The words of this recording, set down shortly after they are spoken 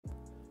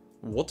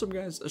What's up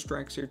guys,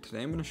 Estractz here.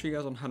 Today I'm going to show you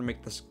guys on how to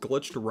make this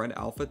glitched red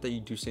outfit that you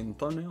do see in the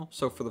thumbnail.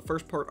 So for the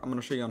first part, I'm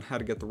going to show you on how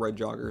to get the red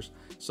joggers.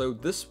 So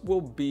this will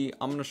be,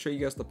 I'm going to show you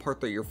guys the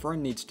part that your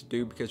friend needs to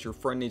do because your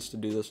friend needs to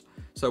do this.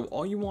 So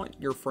all you want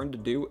your friend to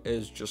do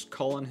is just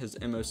call in his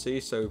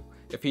MOC. So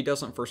if he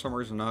doesn't for some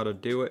reason know how to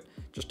do it,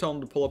 just tell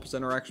him to pull up his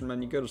interaction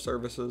menu, go to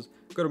services,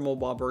 go to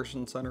mobile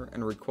operations center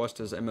and request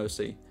his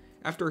MOC.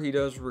 After he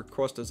does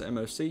request his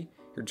MOC,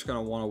 you're just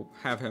going to want to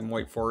have him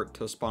wait for it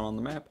to spawn on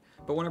the map.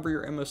 But whenever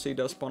your MOC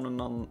does spawn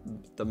in on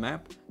the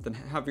map, then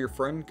have your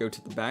friend go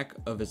to the back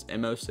of his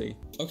MOC.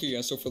 Okay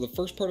guys, so for the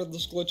first part of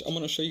this glitch, I'm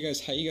going to show you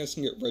guys how you guys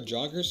can get red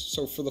joggers.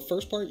 So for the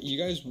first part,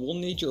 you guys will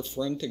need your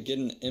friend to get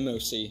an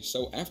MOC.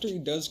 So after he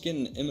does get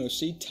an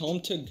MOC, tell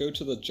him to go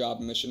to the job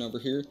mission over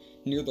here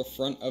near the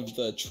front of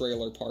the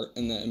trailer part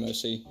in the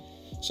MOC.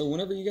 So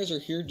whenever you guys are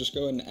here, just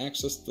go ahead and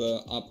access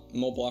the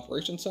mobile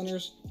operation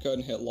centers, go ahead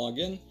and hit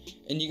login,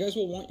 and you guys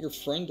will want your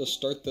friend to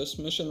start this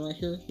mission right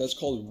here that's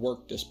called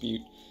work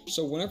dispute.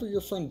 So whenever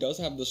your friend does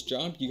have this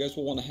job, you guys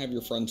will want to have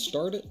your friend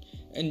start it,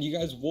 and you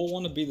guys will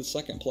want to be the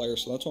second player.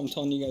 So that's what I'm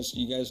telling you guys.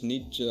 You guys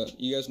need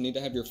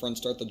to have your friend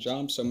start the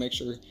job. So make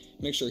sure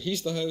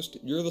he's the host,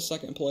 you're the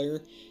second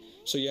player.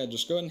 So yeah,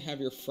 just go ahead and have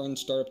your friend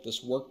start up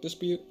this work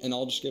dispute, and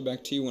I'll just get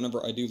back to you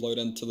whenever I do load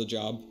into the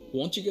job.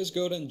 Once you guys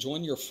go ahead and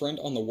join your friend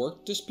on the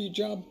work dispute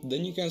job,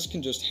 then you guys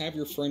can just have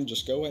your friend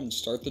just go ahead and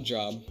start the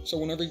job. So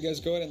whenever you guys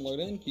go ahead and load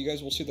in, you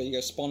guys will see that you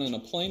guys spawn in a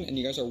plane, and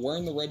you guys are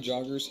wearing the red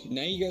joggers.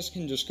 Now you guys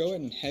can just go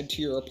ahead and head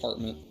to your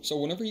apartment. So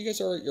whenever you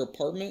guys are at your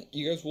apartment,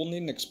 you guys will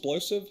need an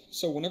explosive.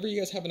 So whenever you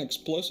guys have an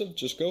explosive,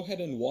 just go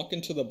ahead and walk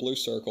into the blue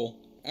circle.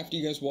 After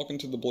you guys walk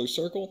into the blue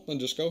circle, then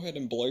just go ahead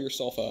and blow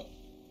yourself up.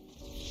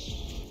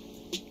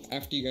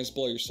 After you guys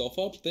blow yourself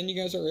up, then you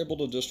guys are able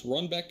to just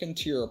run back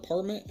into your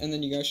apartment, and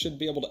then you guys should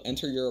be able to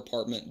enter your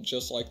apartment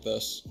just like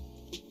this.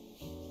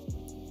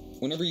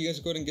 Whenever you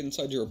guys go ahead and get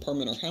inside your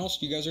apartment or house,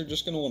 you guys are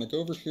just going to want to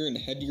go over here and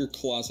head to your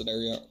closet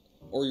area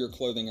or your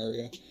clothing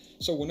area.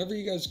 So whenever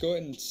you guys go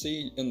ahead and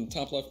see in the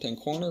top left hand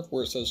corner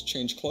where it says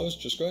change clothes,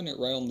 just go ahead and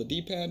hit right on the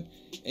D-pad,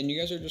 and you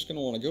guys are just going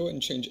to want to go ahead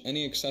and change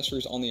any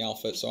accessories on the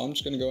outfit. So I'm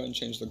just going to go ahead and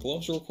change the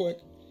gloves real quick.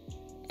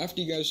 After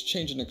you guys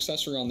change an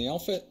accessory on the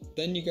outfit,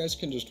 then you guys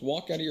can just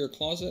walk out of your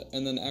closet,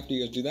 and then after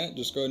you guys do that,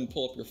 just go ahead and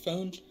pull up your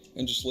phone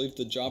and just leave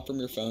the job from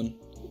your phone.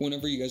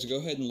 Whenever you guys go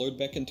ahead and load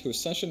back into a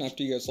session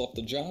after you guys left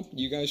the job,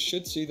 you guys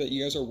should see that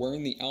you guys are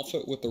wearing the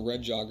outfit with the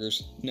red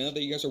joggers. Now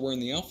that you guys are wearing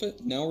the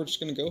outfit, now we're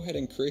just going to go ahead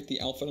and create the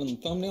outfit on the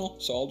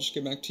thumbnail, so I'll just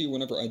get back to you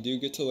whenever I do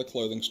get to the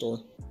clothing store.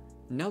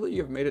 Now that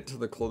you have made it to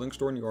the clothing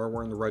store and you are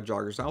wearing the red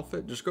joggers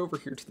outfit, just go over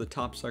here to the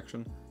top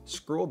section,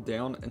 scroll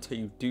down until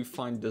you do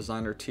find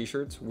designer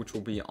t-shirts, which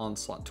will be on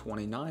slot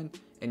 29,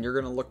 and you're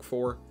going to look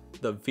for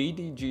the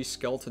VDG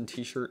skeleton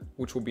t-shirt,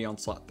 which will be on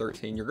slot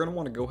 13. You're going to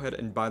want to go ahead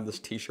and buy this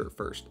t-shirt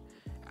first.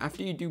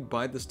 After you do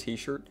buy this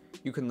t-shirt,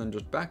 you can then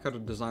just back out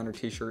of designer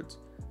t-shirts,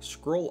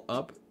 scroll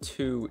up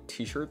to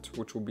t-shirts,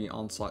 which will be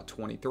on slot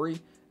 23,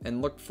 and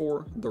look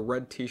for the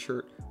red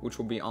t-shirt, which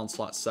will be on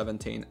slot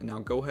 17. And now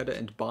go ahead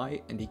and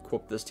buy and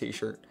equip this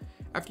t-shirt.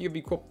 After you've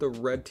equipped the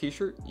red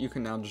t-shirt, you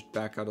can now just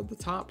back out of the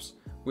tops.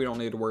 We don't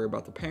need to worry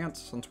about the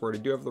pants since we already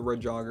do have the red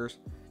joggers.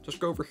 Just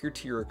go over here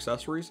to your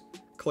accessories,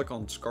 click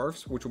on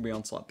scarves, which will be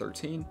on slot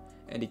 13,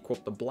 and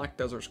equip the black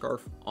desert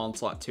scarf on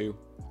slot 2.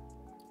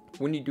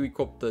 When you do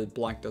equip the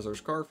black desert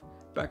scarf,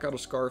 back out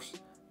of scarves,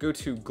 go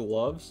to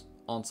gloves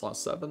on slot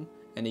 7,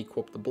 and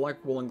equip the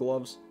black woolen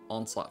gloves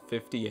on slot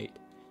 58.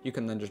 You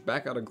can then just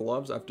back out of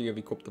gloves after you have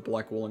equipped the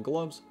black woolen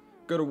gloves,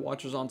 go to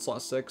watches on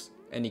slot 6,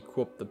 and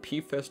equip the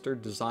P-Fister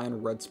Design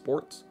Red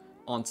Sports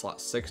on slot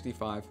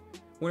 65.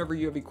 Whenever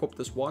you have equipped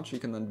this watch, you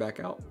can then back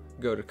out,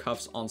 go to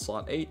cuffs on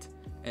slot 8,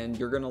 and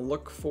you're going to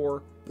look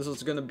for, this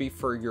is going to be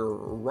for your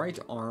right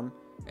arm,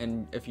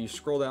 and if you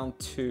scroll down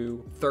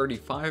to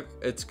 35,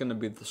 it's going to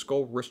be the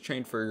skull wrist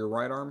chain for your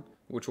right arm,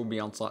 which will be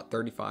on slot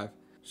 35.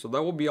 So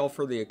that will be all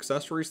for the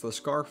accessories, the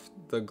scarf,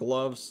 the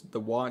gloves, the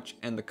watch,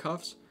 and the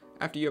cuffs.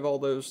 After you have all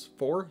those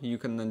four, you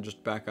can then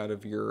just back out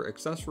of your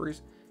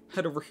accessories,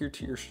 head over here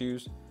to your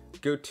shoes,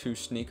 go to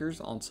sneakers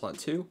on slot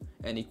 2,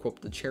 and equip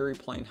the cherry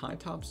plain high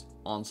tops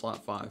on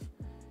slot 5.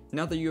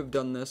 Now that you have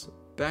done this,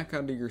 back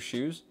out of your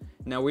shoes.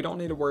 Now we don't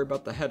need to worry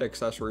about the head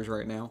accessories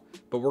right now,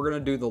 but we're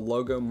going to do the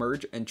logo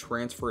merge and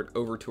transfer it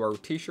over to our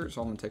t-shirt,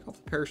 so I'm going to take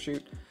off the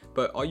parachute.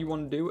 But all you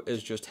want to do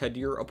is just head to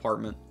your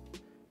apartment.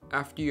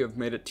 After you have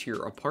made it to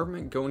your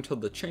apartment, go into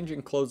the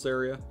changing clothes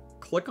area,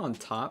 click on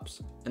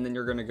tops, and then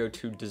you're going to go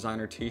to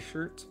designer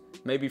t-shirts.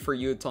 Maybe for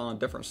you it's on a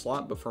different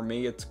slot, but for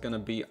me it's going to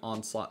be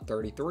on slot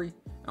 33.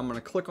 I'm going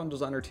to click on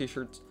designer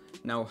t-shirts.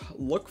 Now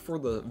look for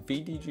the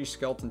VDG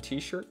skeleton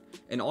t-shirt,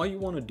 and all you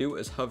want to do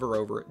is hover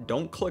over it.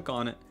 Don't click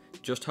on it,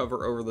 just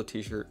hover over the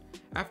t-shirt.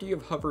 After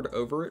you've hovered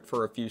over it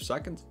for a few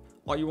seconds,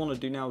 all you want to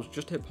do now is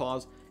just hit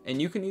pause,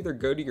 and you can either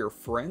go to your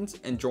friends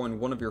and join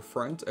one of your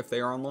friends if they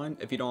are online.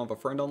 If you don't have a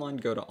friend online,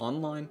 go to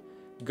online,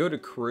 go to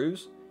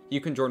crews.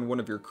 You can join one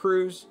of your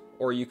crews,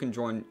 or you can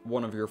join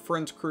one of your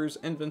friends' crews,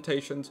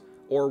 invitations,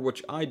 or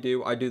which I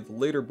do the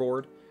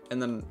leaderboard.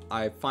 and then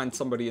I find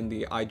somebody in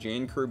the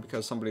IGN crew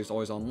because somebody's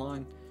always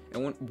online.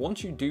 And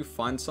once you do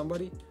find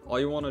somebody, all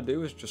you want to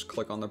do is just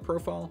click on their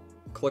profile,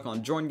 click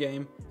on join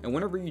game, and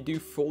whenever you do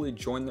fully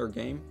join their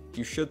game,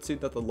 you should see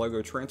that the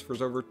logo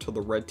transfers over to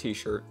the red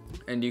t-shirt.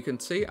 And you can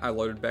see I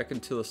loaded back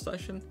into the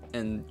session,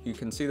 and you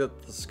can see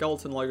that the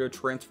skeleton logo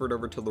transferred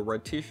over to the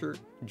red t-shirt,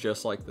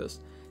 just like this.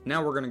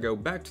 Now we're going to go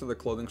back to the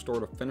clothing store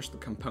to finish the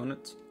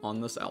components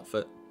on this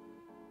outfit.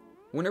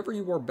 Whenever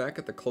you are back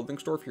at the clothing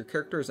store, if your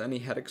character has any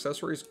head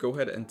accessories, go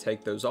ahead and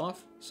take those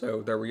off.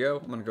 So there we go,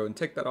 I'm going to go and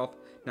take that off.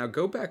 Now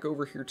go back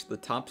over here to the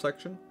top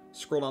section,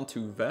 scroll down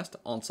to vest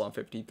on slot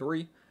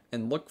 53,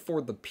 and look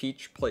for the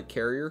peach plate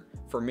carrier.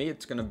 For me,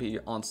 it's going to be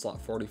on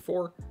slot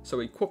 44,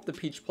 so equip the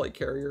peach plate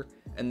carrier,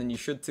 and then you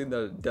should see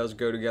that it does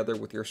go together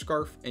with your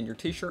scarf and your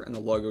t-shirt, and the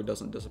logo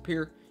doesn't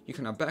disappear. You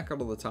can now back out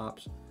of the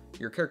tops.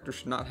 Your character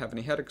should not have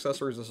any head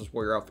accessories. This is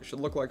what your outfit should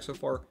look like so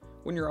far.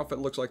 When your outfit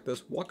looks like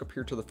this, walk up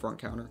here to the front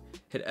counter,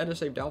 hit edit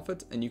saved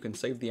outfits, and you can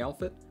save the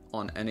outfit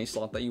on any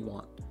slot that you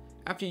want.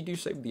 After you do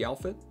save the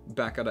outfit,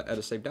 back out of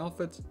edit saved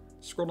outfits,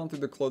 scroll down through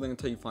the clothing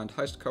until you find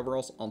heist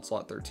coveralls on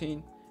slot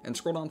 13, and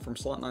scroll down from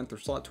slot 9 through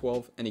slot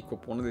 12 and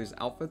equip one of these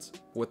outfits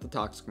with the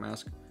toxic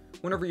mask.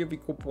 Whenever you have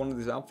equipped one of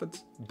these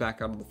outfits,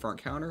 back out of the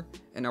front counter,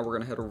 and now we're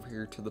going to head over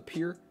here to the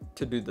pier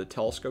to do the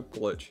telescope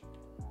glitch.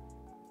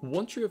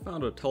 Once you have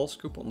found a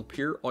telescope on the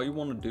pier, all you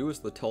want to do is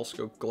the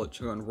telescope glitch.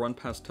 Go and run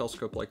past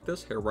telescope like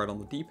this, hit right on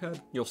the D-pad.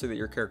 You'll see that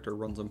your character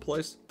runs in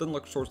place, then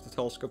look towards the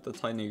telescope that's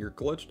hiding you're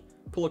glitched.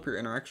 Pull up your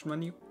interaction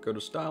menu, go to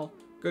style,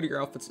 go to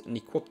your outfits, and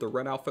equip the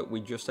red outfit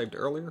we just saved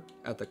earlier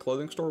at the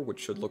clothing store, which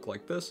should look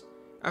like this.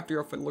 After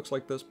your outfit looks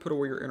like this, put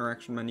away your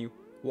interaction menu,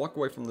 walk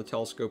away from the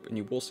telescope, and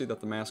you will see that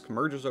the mask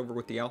merges over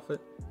with the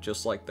outfit,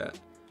 just like that.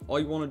 All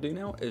you want to do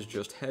now is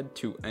just head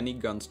to any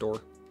gun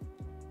store.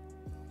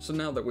 So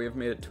now that we have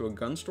made it to a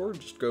gun store,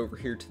 just go over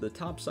here to the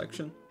top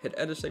section, hit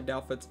edit saved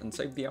outfits, and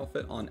save the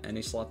outfit on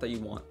any slot that you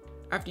want.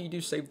 After you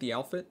do save the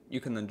outfit, you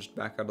can then just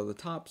back out of the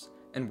tops,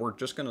 and we're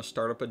just going to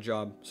start up a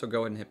job. So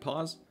go ahead and hit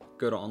pause,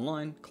 go to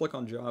online, click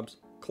on jobs,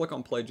 click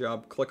on play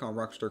job, click on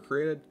Rockstar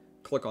created,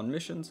 click on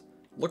missions,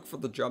 look for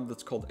the job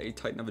that's called A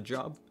Titan of a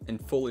Job, and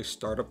fully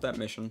start up that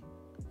mission.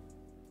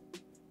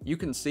 You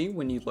can see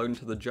when you load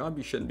into the job,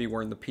 you shouldn't be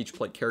wearing the peach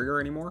plate carrier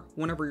anymore.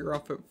 Whenever your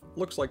outfit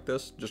looks like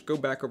this, just go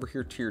back over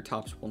here to your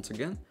tops once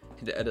again,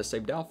 hit edit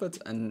saved outfits,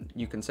 and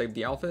you can save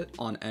the outfit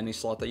on any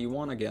slot that you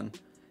want again.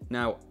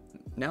 Now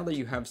that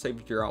you have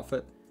saved your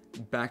outfit,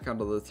 back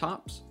out of the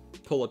tops,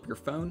 pull up your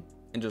phone,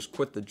 and just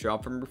quit the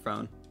job from your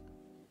phone.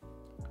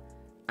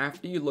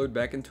 After you load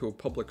back into a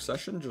public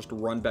session, just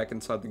run back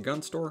inside the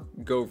gun store,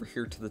 go over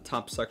here to the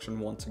top section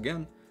once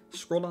again,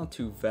 scroll down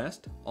to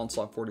vest on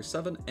slot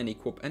 47 and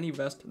equip any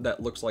vest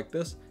that looks like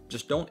this.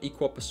 Just don't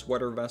equip a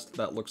sweater vest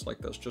that looks like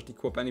this, just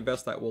equip any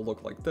vest that will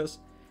look like this.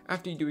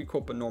 After you do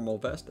equip a normal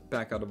vest,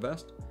 back out of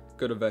vest,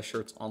 go to vest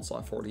shirts on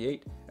slot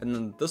 48, and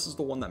then this is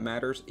the one that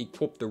matters,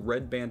 equip the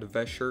red band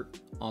vest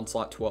shirt on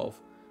slot 12.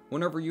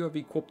 Whenever you have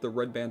equipped the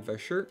red band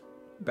vest shirt,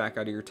 back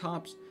out of your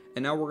tops,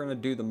 and now we're going to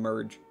do the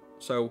merge.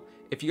 So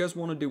if you guys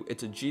want to do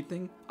It's a G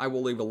thing, I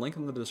will leave a link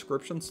in the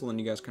description so then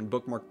you guys can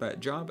bookmark that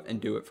job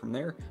and do it from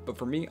there. But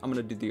for me, I'm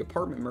going to do the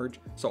apartment merge,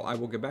 so I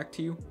will get back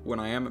to you when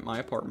I am at my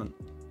apartment.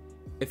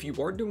 If you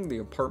are doing the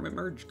apartment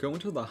merge, go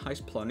into the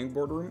heist planning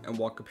board room and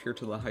walk up here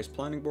to the heist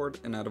planning board,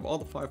 and out of all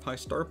the 5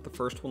 heists, start up the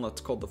first one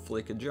that's called the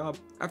Flaked Job.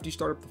 After you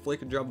start up the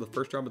Flaked Job, the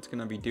first job it's going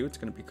to have you do, it's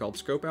going to be called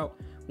Scope Out.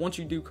 Once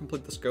you do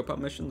complete the Scope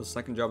Out mission, the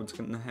second job it's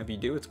going to have you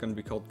do, it's going to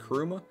be called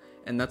Kuruma,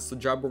 and that's the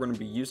job we're going to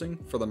be using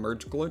for the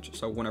merge glitch,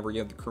 so whenever you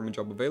have the Kuruma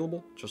job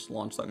available, just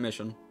launch that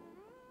mission.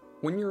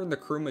 When you're in the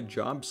Kuruma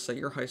job, set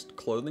your heist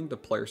clothing to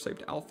player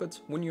saved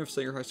outfits. When you have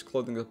set your heist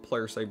clothing to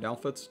player saved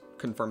outfits,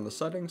 confirm the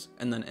settings,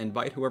 and then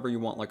invite whoever you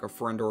want, like a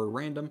friend or a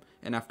random,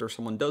 and after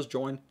someone does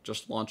join,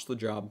 just launch the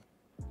job.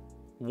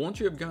 Once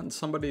you have gotten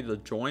somebody to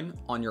join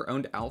on your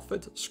owned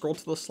outfit, scroll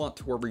to the slot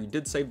to wherever you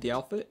did save the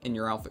outfit, and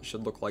your outfit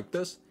should look like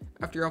this.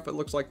 After your outfit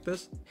looks like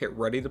this, hit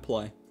ready to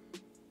play.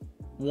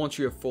 Once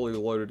you have fully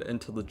loaded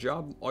into the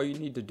job, all you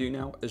need to do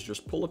now is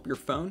just pull up your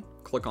phone,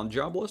 click on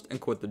job list,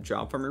 and quit the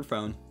job from your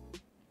phone.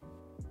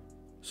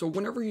 So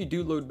whenever you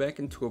do load back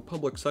into a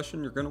public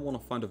session, you're going to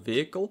want to find a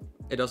vehicle.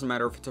 It doesn't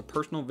matter if it's a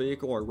personal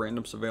vehicle or a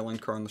random civilian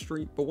car on the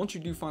street, but once you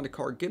do find a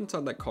car, get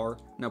inside that car.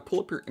 Now pull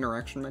up your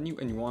interaction menu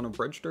and you want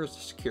to register as a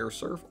secure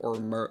surf or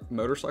a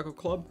motorcycle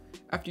club.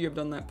 After you have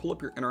done that, pull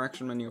up your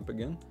interaction menu up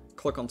again,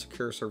 click on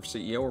Secure Serve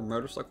CEO or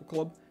Motorcycle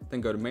Club,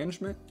 then go to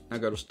Management, now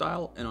go to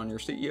Style, and on your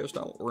CEO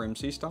style or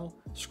MC style,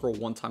 scroll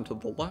one time to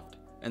the left,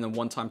 and then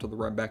one time to the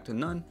right back to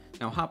none.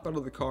 Now hop out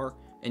of the car,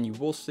 and you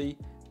will see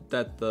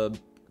that the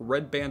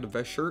red band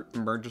vest shirt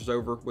merges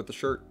over with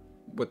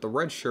the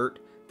red shirt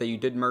that you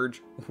did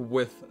merge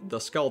with the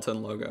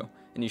skeleton logo,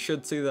 and you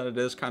should see that it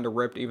is kind of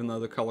ripped even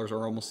though the colors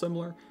are almost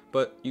similar,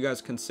 but you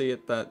guys can see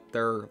it that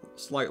they're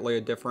slightly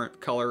a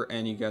different color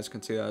and you guys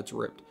can see that it's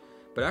ripped.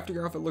 But after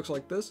your outfit looks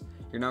like this,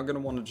 you're now going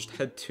to want to just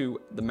head to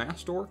the mask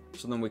store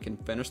so then we can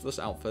finish this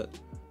outfit.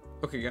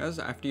 Okay guys,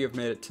 after you've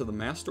made it to the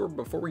mask store,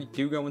 before we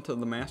do go into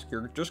the mask,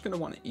 you're just going to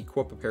want to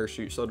equip a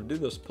parachute. So to do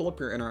this, pull up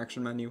your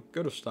interaction menu,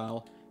 go to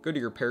style, go to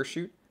your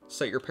parachute,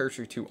 set your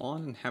parachute to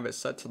on and have it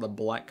set to the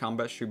black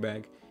combat shoe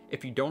bag.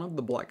 If you don't have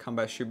the black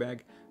combat shoe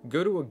bag,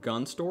 go to a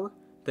gun store,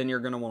 then you're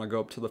going to want to go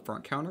up to the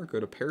front counter,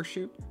 go to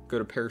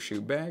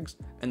parachute bags,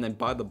 and then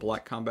buy the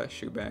black combat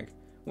shoe bag.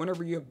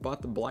 Whenever you have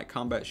bought the black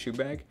combat shoe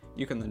bag,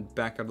 you can then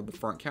back out of the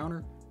front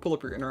counter, pull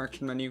up your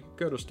interaction menu,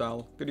 go to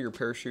style, go to your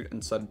parachute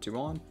and set it to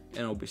on, and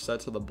it'll be set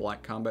to the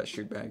black combat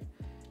shoe bag.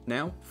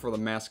 Now for the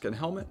mask and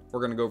helmet, we're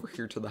going to go over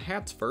here to the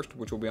hats first,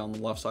 which will be on the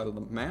left side of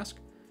the mask.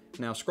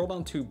 Now scroll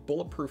down to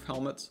bulletproof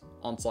helmets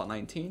on slot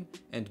 19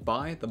 and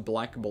buy the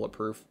black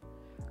bulletproof.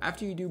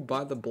 After you do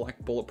buy the black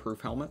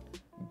bulletproof helmet,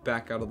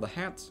 back out of the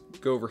hats,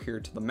 go over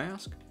here to the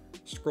mask,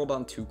 scroll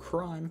down to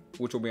crime,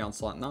 which will be on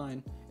slot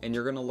 9, and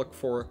you're going to look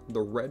for the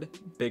red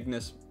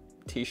bigness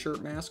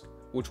t-shirt mask,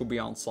 which will be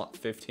on slot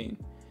 15.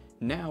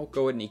 Now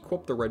go ahead and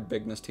equip the red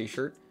bigness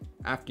t-shirt.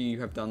 After you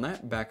have done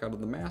that, back out of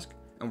the mask,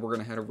 and we're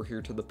going to head over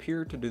here to the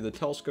pier to do the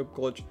telescope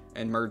glitch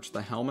and merge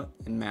the helmet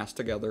and mask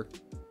together.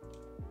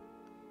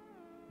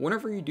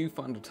 Whenever you do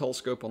find a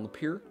telescope on the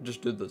pier,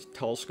 just do the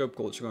telescope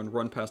glitch. You're going to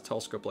run past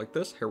telescope like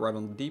this, hit right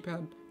on the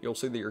D-pad, you'll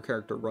see that your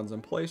character runs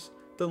in place,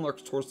 then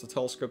looks towards the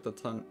telescope,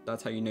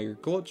 that's how you know you're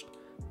glitched.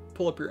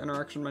 Pull up your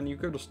interaction menu,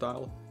 go to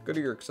style, go to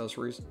your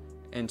accessories,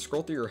 and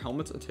scroll through your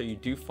helmets until you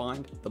do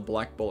find the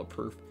black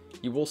bulletproof.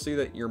 You will see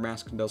that your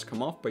mask does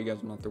come off, but you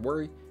guys don't have to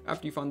worry.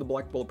 After you find the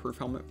black bulletproof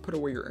helmet, put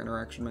away your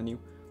interaction menu,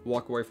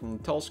 walk away from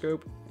the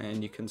telescope,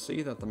 and you can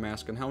see that the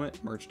mask and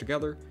helmet merge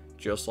together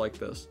just like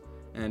this.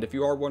 And if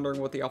you are wondering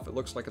what the outfit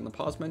looks like in the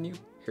pause menu,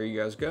 here you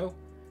guys go.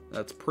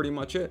 That's pretty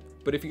much it.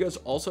 But if you guys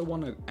also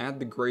want to add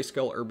the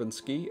grayscale urban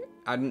ski,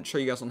 I didn't show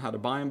you guys on how to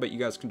buy them, but you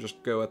guys can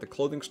just go at the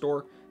clothing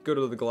store, go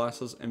to the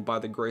glasses, and buy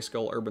the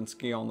grayscale urban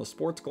ski on the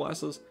sports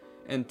glasses.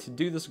 And to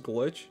do this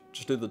glitch,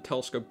 just do the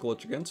telescope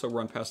glitch again. So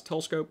run past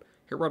telescope,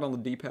 hit right on the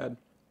D-pad.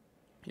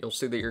 You'll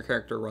see that your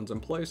character runs in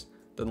place,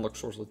 then look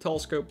towards the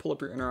telescope, pull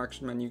up your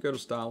interaction menu, go to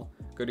style,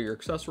 go to your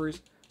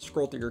accessories,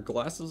 scroll through your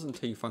glasses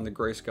until you find the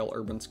grayscale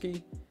urban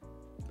ski.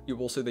 You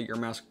will see that your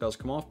mask does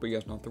come off, but you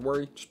guys don't have to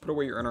worry. Just put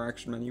away your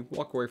interaction menu,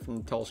 walk away from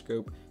the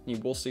telescope, and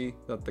you will see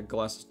that the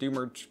glasses do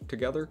merge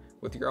together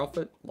with your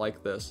outfit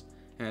like this.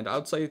 And I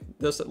would say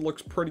it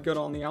looks pretty good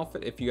on the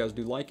outfit. If you guys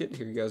do like it,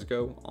 here you guys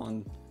go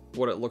on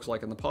what it looks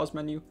like in the pause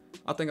menu.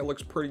 I think it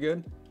looks pretty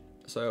good.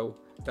 So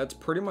that's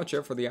pretty much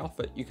it for the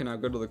outfit. You can now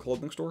go to the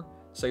clothing store,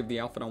 save the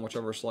outfit on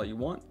whichever slot you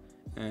want.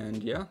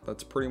 And yeah,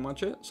 that's pretty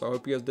much it. So I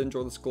hope you guys did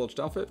enjoy this glitched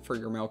outfit for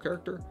your male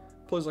character.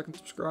 Please like and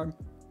subscribe.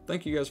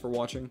 Thank you guys for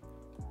watching.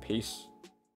 Peace.